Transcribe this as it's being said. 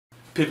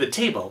Pivot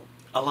table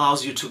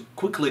allows you to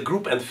quickly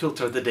group and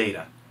filter the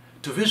data,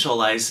 to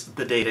visualize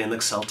the data in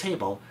Excel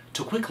table,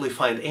 to quickly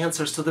find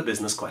answers to the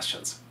business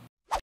questions.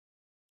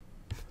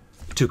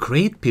 To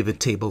create pivot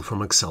table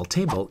from Excel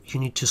table, you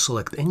need to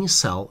select any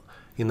cell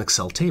in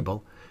Excel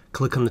table,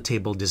 click on the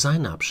table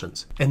design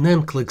options, and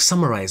then click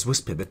Summarize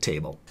with Pivot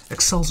Table.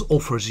 Excel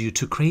offers you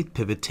to create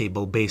pivot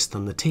table based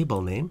on the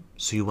table name,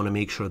 so you want to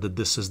make sure that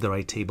this is the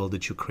right table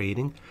that you're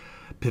creating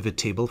pivot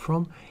table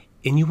from,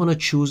 and you want to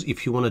choose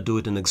if you want to do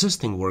it in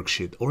existing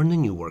worksheet or in a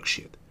new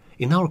worksheet.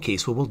 In our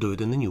case, we will do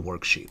it in the new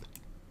worksheet.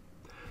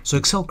 So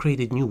Excel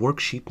created a new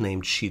worksheet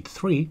named Sheet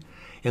 3,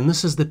 and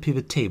this is the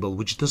pivot table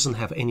which doesn't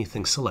have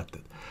anything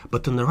selected.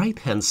 But on the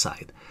right-hand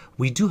side,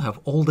 we do have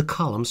all the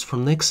columns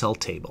from the Excel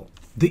table.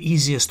 The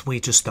easiest way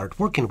to start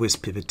working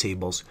with pivot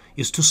tables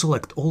is to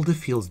select all the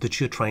fields that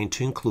you're trying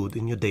to include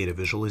in your data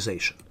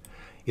visualization.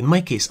 In my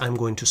case, I'm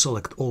going to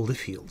select all the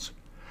fields.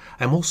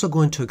 I'm also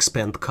going to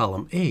expand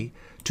column A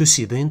to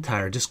see the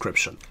entire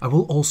description. I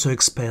will also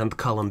expand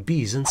column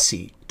B's and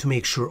C to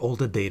make sure all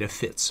the data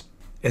fits.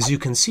 As you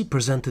can see,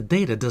 presented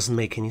data doesn't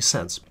make any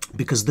sense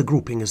because the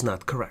grouping is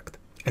not correct.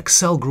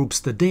 Excel groups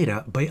the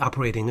data by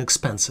operating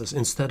expenses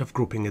instead of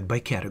grouping it by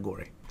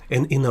category.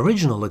 And in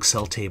original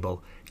Excel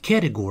table,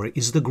 category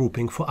is the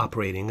grouping for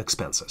operating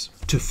expenses.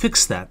 To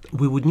fix that,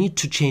 we would need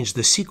to change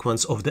the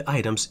sequence of the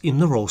items in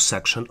the row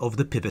section of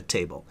the pivot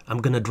table. I'm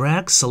going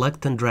to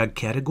select and drag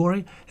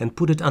category and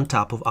put it on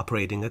top of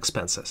operating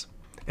expenses.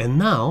 And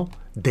now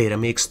data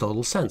makes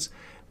total sense.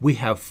 We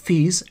have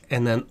fees,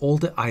 and then all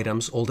the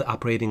items, all the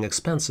operating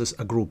expenses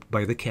are grouped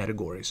by the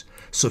categories.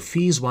 So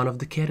fee is one of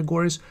the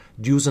categories.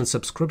 Dues and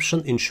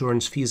subscription,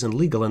 insurance fees, and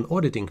legal and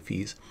auditing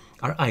fees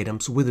are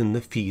items within the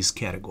fees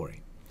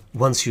category.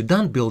 Once you're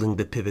done building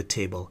the pivot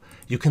table,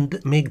 you can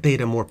make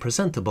data more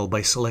presentable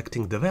by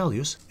selecting the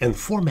values and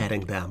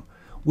formatting them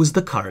with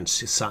the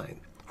currency sign.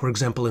 For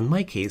example, in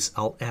my case,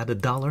 I'll add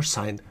a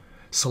 $sign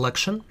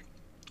selection,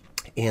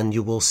 and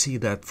you will see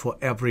that for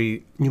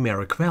every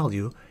numeric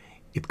value,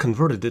 it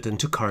converted it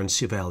into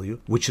currency value,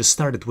 which is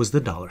started with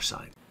the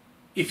 $sign.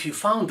 If you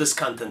found this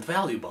content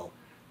valuable,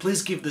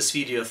 please give this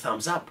video a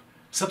thumbs up,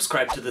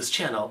 subscribe to this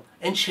channel,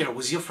 and share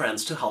with your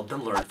friends to help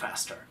them learn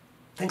faster.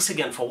 Thanks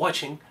again for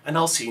watching, and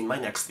I'll see you in my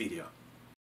next video.